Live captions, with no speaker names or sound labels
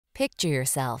Picture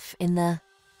yourself in the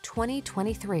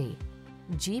 2023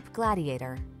 Jeep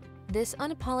Gladiator. This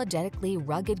unapologetically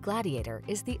rugged Gladiator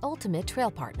is the ultimate trail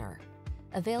partner.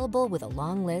 Available with a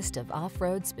long list of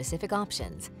off-road specific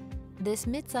options, this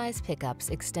midsize pickup's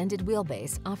extended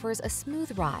wheelbase offers a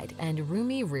smooth ride and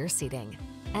roomy rear seating.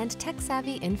 And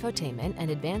tech-savvy infotainment and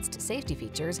advanced safety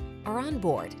features are on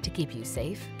board to keep you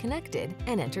safe, connected,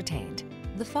 and entertained.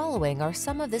 The following are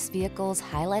some of this vehicle's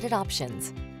highlighted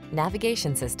options: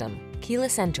 navigation system,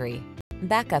 keyless entry,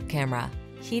 backup camera,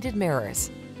 heated mirrors,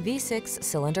 V6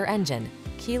 cylinder engine,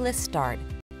 keyless start,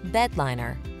 bed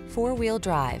liner, four-wheel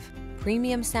drive,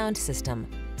 premium sound system,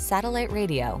 satellite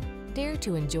radio. Dare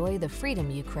to enjoy the freedom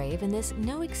you crave in this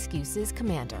no-excuses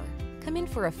Commander. Come in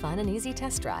for a fun and easy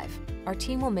test drive. Our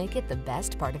team will make it the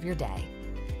best part of your day.